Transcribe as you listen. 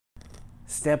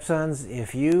Stepsons,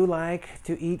 if you like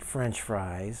to eat French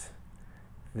fries,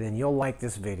 then you'll like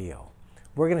this video.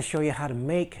 We're going to show you how to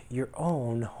make your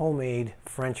own homemade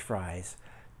French fries,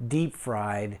 deep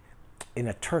fried in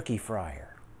a turkey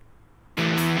fryer. The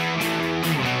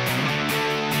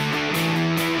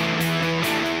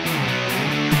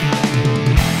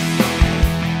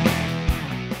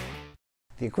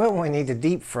equipment we need to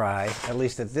deep fry, at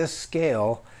least at this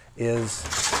scale, is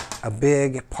a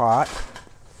big pot,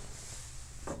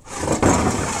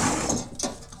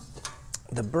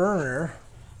 the burner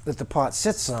that the pot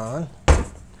sits on,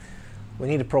 we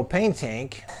need a propane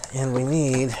tank, and we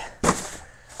need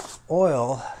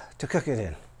oil to cook it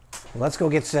in. Let's go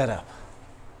get set up.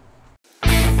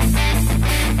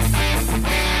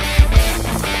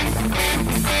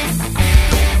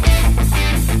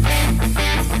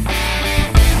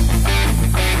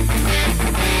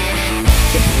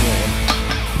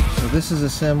 So this is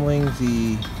assembling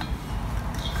the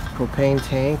propane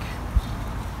tank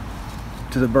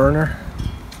to the burner.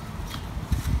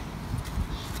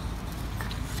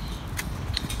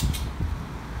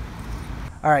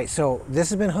 Alright, so this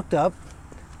has been hooked up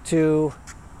to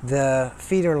the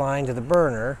feeder line to the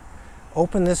burner.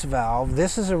 Open this valve.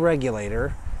 This is a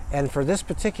regulator, and for this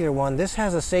particular one, this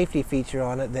has a safety feature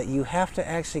on it that you have to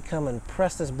actually come and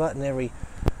press this button every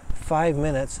 5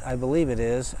 minutes, I believe it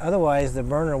is. Otherwise the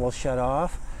burner will shut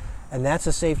off, and that's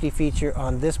a safety feature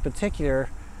on this particular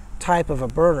type of a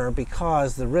burner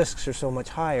because the risks are so much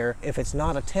higher. If it's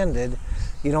not attended,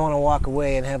 you don't want to walk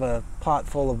away and have a pot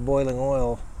full of boiling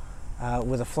oil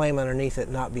with a flame underneath it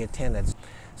not be attended.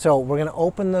 So we're going to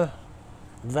open the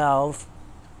valve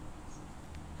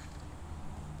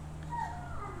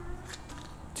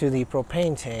to the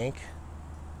propane tank.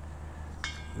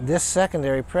 This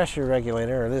secondary pressure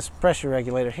regulator, or this pressure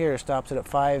regulator here, stops it at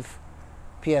 5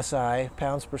 psi,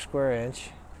 pounds per square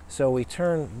inch. So we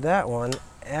turn that one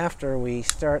after we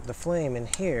start the flame in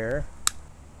here.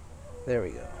 There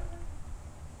we go.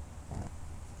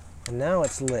 And now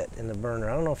it's lit in the burner.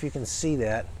 I don't know if you can see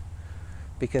that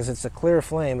because it's a clear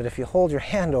flame, but if you hold your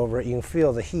hand over it, you can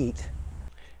feel the heat.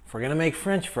 If we're going to make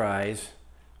French fries,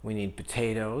 we need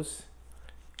potatoes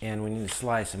and we need to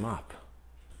slice them up.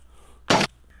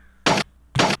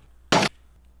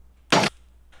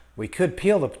 We could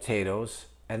peel the potatoes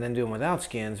and then do them without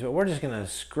skins, but we're just going to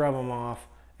scrub them off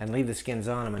and leave the skins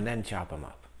on them and then chop them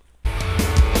up.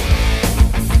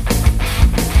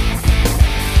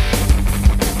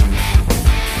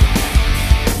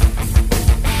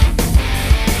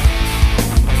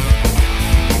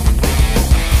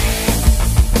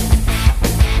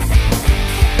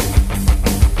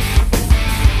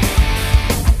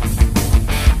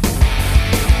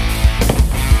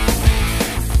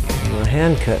 When we're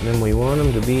hand cutting them, we want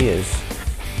them to be as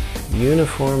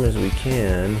uniform as we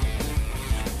can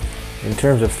in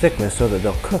terms of thickness so that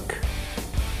they'll cook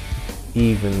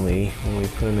evenly when we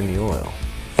put them in the oil.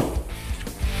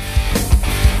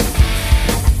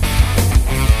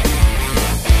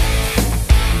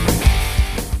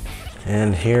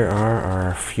 And here are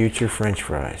our future French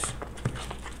fries.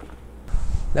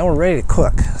 Now we're ready to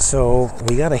cook, so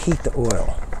we got to heat the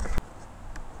oil.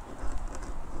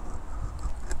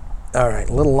 Alright,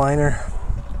 little liner.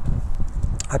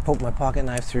 I poked my pocket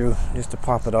knife through just to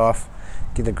pop it off,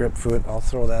 get the grip through it. I'll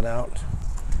throw that out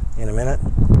in a minute.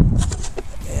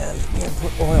 And we'll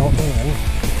put oil in.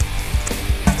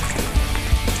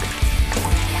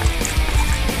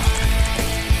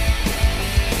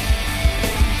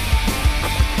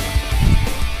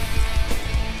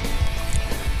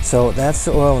 So that's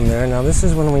the oil in there. Now this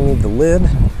is when we need the lid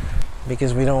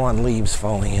because we don't want leaves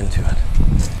falling into it.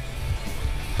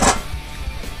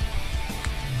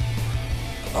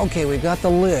 Okay, we've got the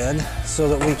lid so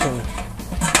that we can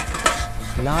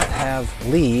not have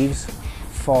leaves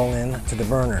fall into the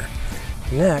burner.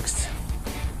 Next,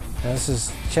 now this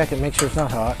is, check it, make sure it's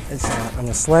not hot. It's not. I'm going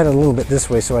to slide it a little bit this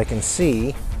way so I can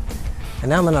see. And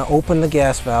now I'm going to open the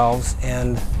gas valves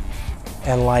and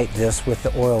light this with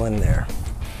the oil in there.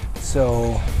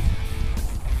 So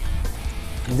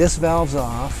this valve's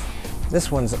off.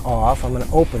 This one's off. I'm going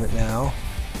to open it now.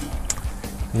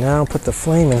 Now put the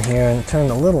flame in here and turn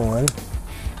the little one.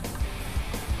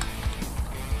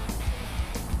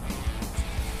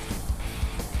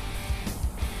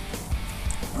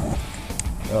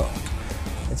 Oh,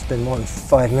 it's been more than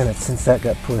 5 minutes since that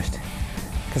got pushed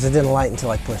because it didn't light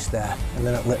until I pushed that, and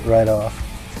then it lit right off.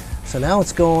 So now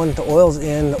it's going, the oil's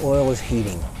in, the oil is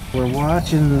heating. We're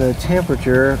watching the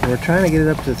temperature. We're trying to get it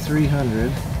up to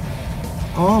 300.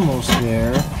 Almost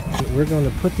there. We're going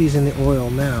to put these in the oil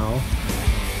now.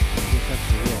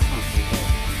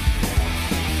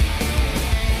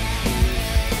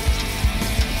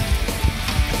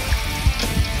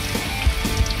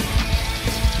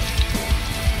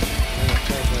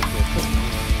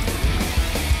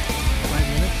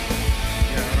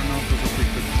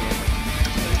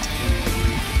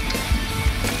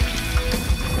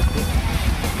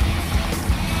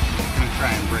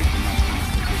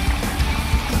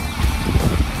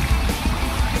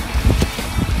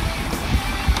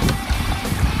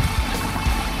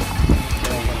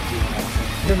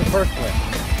 in the first place.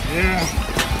 Yeah.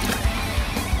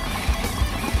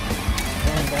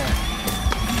 And back.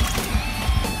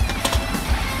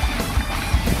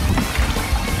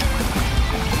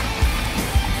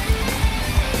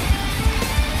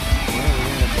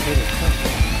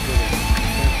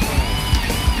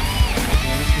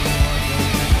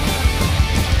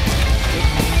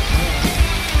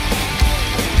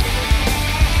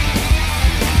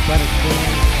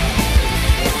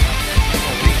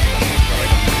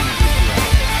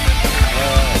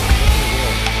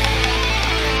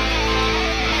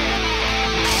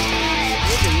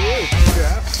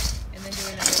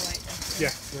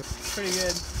 Yeah, pretty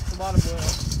good. A lot of oil.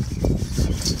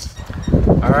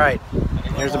 All right,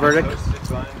 here's the verdict.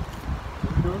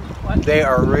 They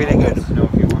are really good. Know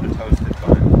if you want to toast it,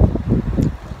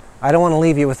 fine. I don't want to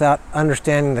leave you without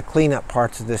understanding the cleanup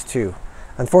parts of this too.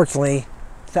 Unfortunately,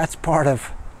 that's part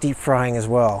of deep frying as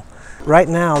well. Right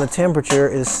now, the temperature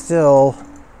is still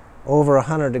over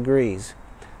 100 degrees.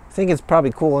 I think it's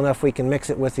probably cool enough we can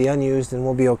mix it with the unused and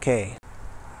we'll be okay.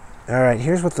 All right,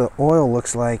 here's what the oil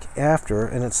looks like after,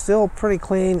 and it's still pretty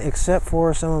clean except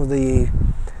for some of the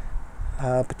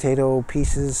potato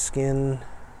pieces, skin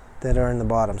that are in the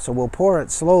bottom. So we'll pour it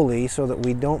slowly so that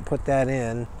we don't put that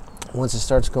in. Once it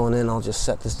starts going in, I'll just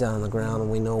set this down on the ground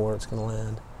and we know where it's going to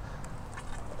land.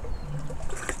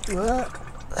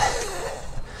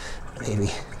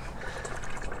 Maybe.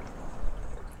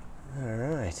 All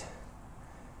right.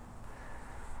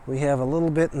 We have a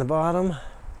little bit in the bottom,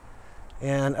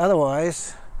 and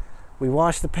otherwise we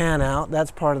wash the pan out. That's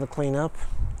part of the cleanup,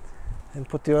 and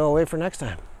put the oil away for next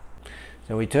time.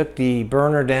 So we took the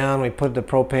burner down, we put the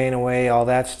propane away, all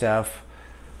that stuff,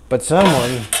 but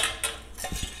someone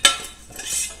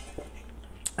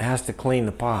has to clean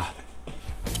the pot.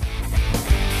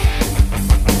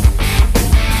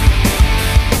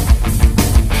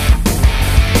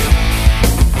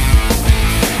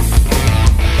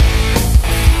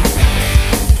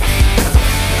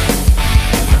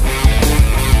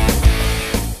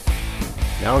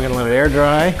 Now we're going to let it air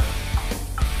dry,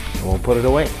 and we'll put it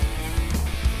away.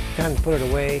 Time to put it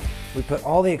away. We put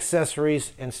all the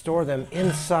accessories and store them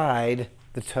inside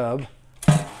the tub.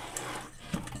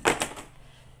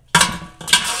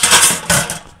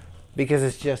 Because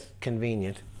it's just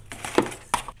convenient.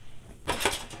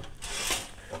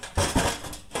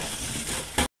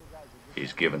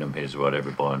 He's giving him his what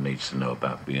everybody needs to know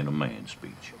about being a man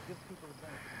speech.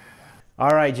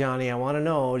 All right, Johnny, I want to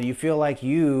know, do you feel like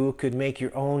you could make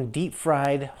your own deep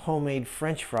fried homemade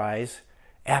French fries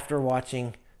after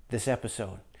watching this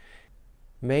episode?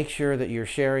 Make sure that you're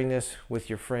sharing this with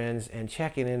your friends and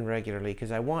checking in regularly,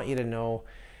 because I want you to know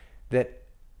that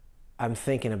I'm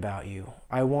thinking about you.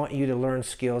 I want you to learn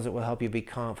skills that will help you be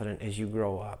confident as you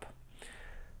grow up.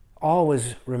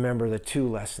 Always remember the 2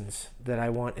 lessons that I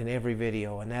want in every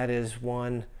video, and that is,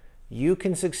 1, you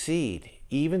can succeed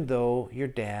even though your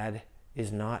dad is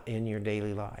not in your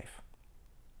daily life.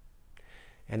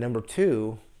 And number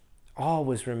 2,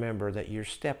 always remember that your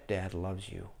stepdad loves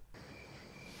you.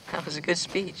 That was a good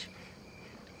speech.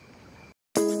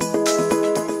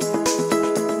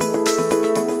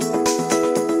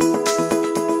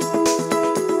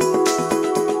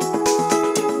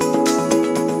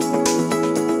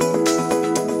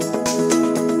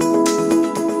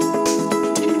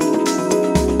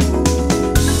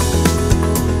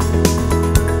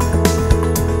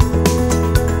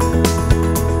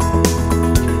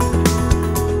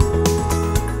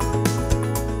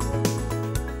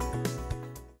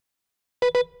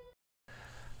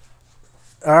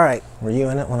 All right, were you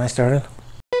in it when I started?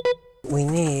 We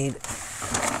need,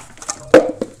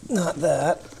 not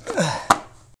that,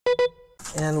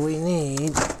 and we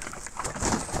need,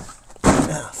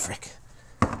 oh, frick.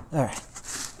 All right,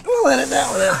 we'll edit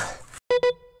that one out.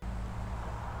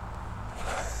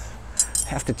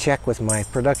 Have to check with my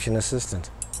production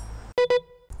assistant.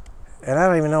 And I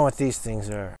don't even know what these things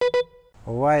are.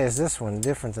 Well, why is this one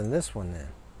different than this one then?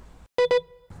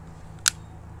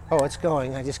 Oh, it's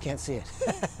going. I just can't see it.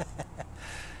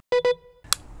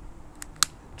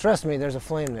 Trust me, there's a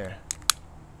flame there.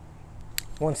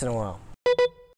 Once in a while.